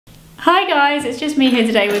Hi guys, it's just me here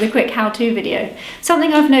today with a quick how-to video.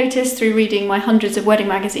 Something I've noticed through reading my hundreds of wedding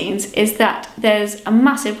magazines is that there's a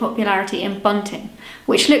massive popularity in bunting,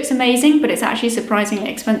 which looks amazing, but it's actually surprisingly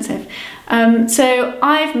expensive. So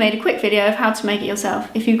I've made a quick video of how to make it yourself.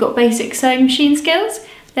 If you've got basic sewing machine skills,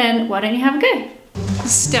 then why don't you have a go?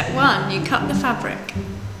 Step 1, you cut the fabric.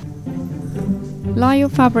 Lie your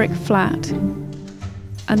fabric flat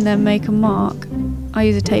and then make a mark. I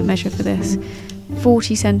use a tape measure for this.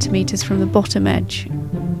 40 centimetres from the bottom edge.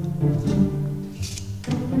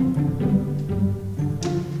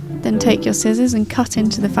 Then take your scissors and cut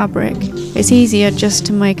into the fabric. It's easier just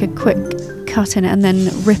to make a quick cut in it and then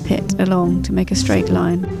rip it along to make a straight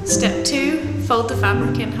line. Step 2, fold the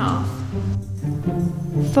fabric in half.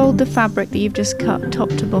 Fold the fabric that you've just cut top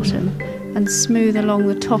to bottom and smooth along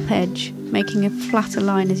the top edge, making a flatter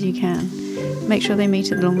line as you can. Make sure they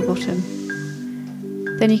meet along the bottom.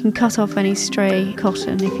 Then you can cut off any stray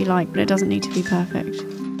cotton if you like, but it doesn't need to be perfect.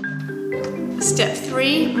 Step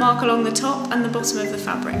 3, mark along the top and the bottom of the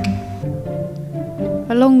fabric.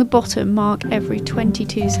 Along the bottom, mark every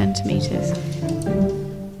 22 centimetres.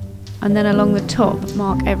 And then along the top,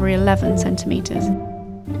 mark every 11 centimetres.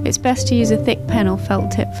 It's best to use a thick pen or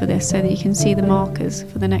felt tip for this so that you can see the markers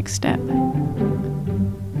for the next step.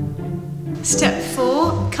 Step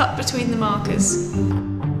 4, cut between the markers.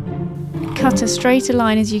 Cut as straight a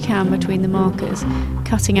line as you can between the markers,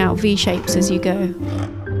 cutting out V-shapes as you go.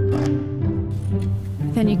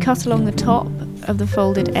 Then you cut along the top of the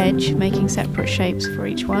folded edge, making separate shapes for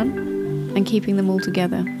each one, and keeping them all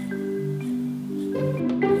together.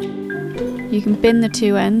 You can bin the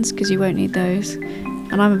two ends, because you won't need those,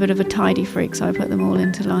 and I'm a bit of a tidy freak, so I put them all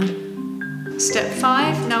into line. Step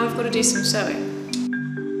 5, now we've got to do some sewing.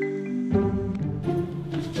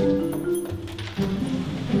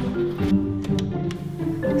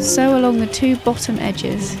 Sew along the two bottom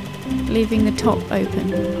edges, leaving the top open.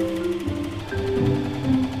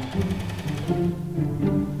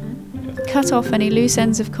 Cut off any loose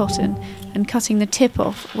ends of cotton, and cutting the tip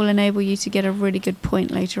off will enable you to get a really good point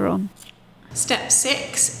later on. Step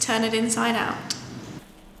 6, turn it inside out.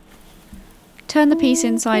 Turn the piece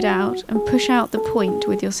inside out and push out the point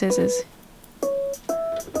with your scissors.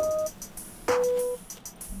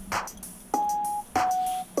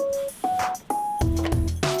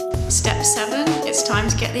 Step 7, it's time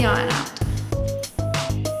to get the iron out.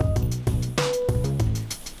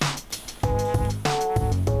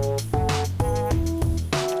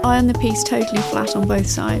 Iron the piece totally flat on both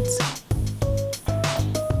sides.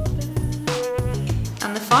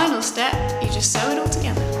 And the final step, you just sew it all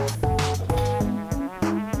together.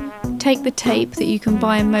 Take the tape that you can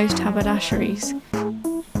buy in most haberdasheries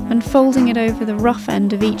and folding it over the rough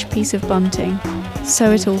end of each piece of bunting,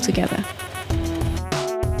 sew it all together.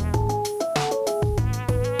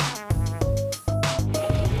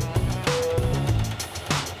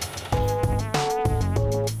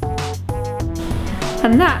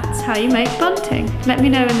 And that's how you make bunting. Let me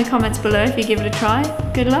know in the comments below if you give it a try.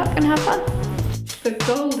 Good luck and have fun. The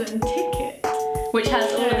golden ticket. Which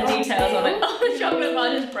has all of the details on it. Oh, the chocolate bar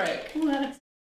just broke.